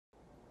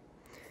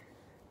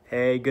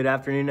Hey, good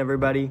afternoon,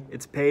 everybody.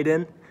 It's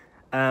Payden.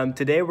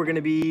 Today we're going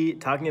to be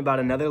talking about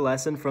another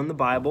lesson from the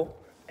Bible.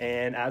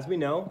 And as we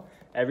know,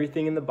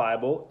 everything in the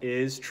Bible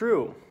is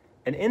true.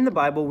 And in the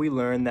Bible, we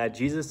learn that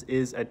Jesus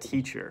is a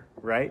teacher,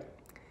 right?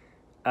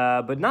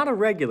 But not a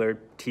regular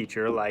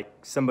teacher, like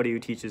somebody who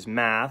teaches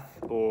math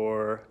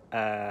or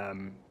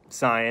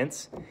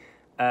science.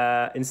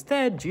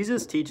 Instead,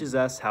 Jesus teaches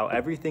us how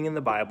everything in the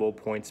Bible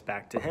points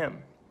back to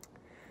him.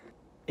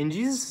 In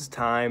Jesus'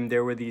 time,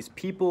 there were these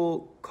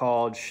people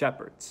called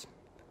shepherds.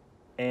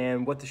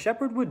 And what the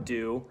shepherd would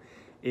do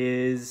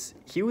is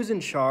he was in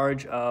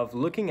charge of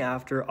looking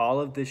after all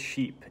of the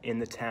sheep in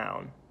the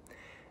town.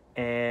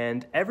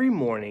 And every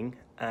morning,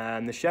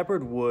 the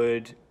shepherd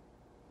would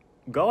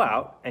go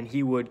out and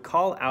he would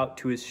call out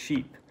to his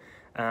sheep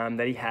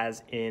that he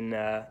has in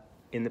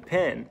the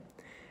pen.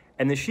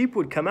 And the sheep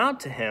would come out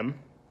to him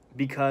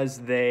because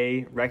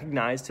they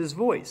recognized his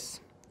voice,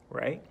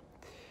 right?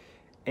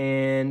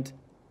 And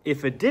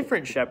if a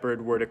different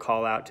shepherd were to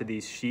call out to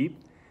these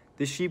sheep,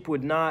 the sheep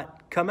would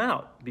not come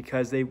out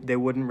because they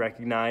wouldn't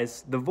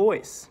recognize the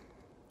voice.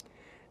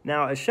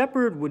 Now, a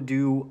shepherd would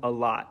do a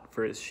lot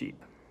for his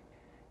sheep.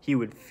 He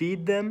would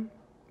feed them,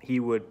 he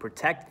would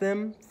protect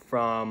them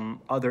from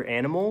other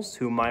animals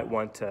who might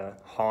want to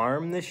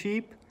harm the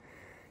sheep.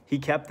 He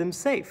kept them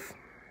safe.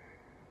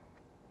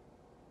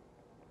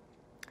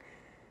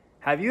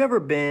 Have you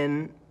ever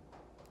been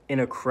in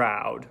a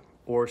crowd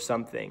or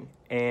something,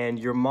 and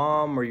your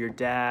mom or your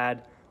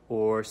dad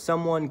or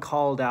someone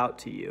called out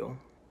to you?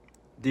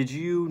 Did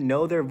you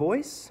know their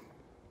voice?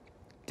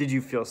 Did you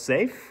feel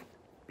safe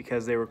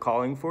because they were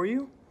calling for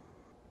you?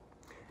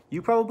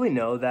 You probably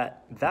know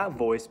that that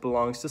voice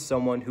belongs to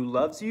someone who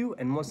loves you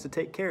and wants to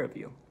take care of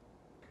you.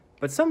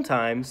 But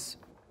sometimes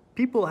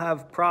people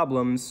have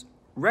problems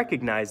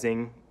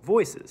recognizing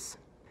voices.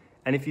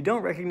 And if you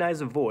don't recognize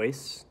a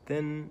voice,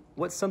 then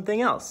what's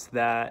something else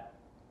that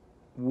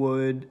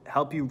would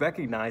help you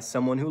recognize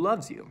someone who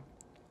loves you?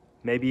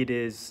 Maybe it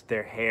is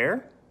their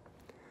hair,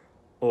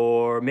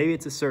 or maybe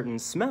it's a certain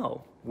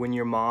smell when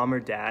your mom or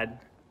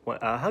dad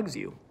hugs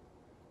you.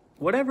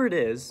 Whatever it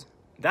is,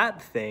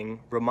 that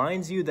thing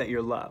reminds you that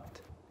you're loved.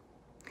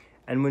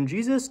 And when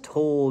Jesus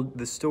told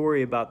the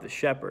story about the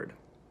shepherd,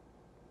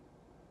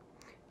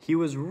 he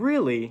was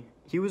really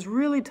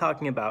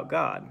talking about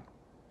God.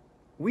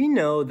 We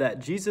know that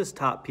Jesus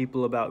taught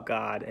people about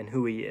God and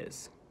who he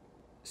is.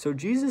 So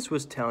Jesus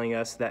was telling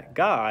us that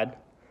God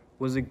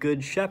was a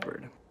good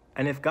shepherd.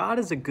 And if God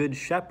is a good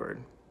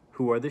shepherd,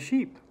 who are the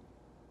sheep?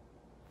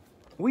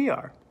 We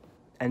are.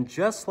 And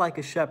just like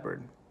a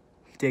shepherd,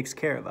 he takes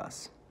care of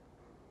us.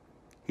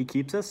 He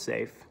keeps us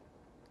safe,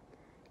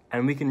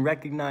 and we can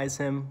recognize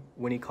him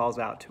when he calls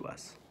out to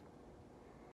us.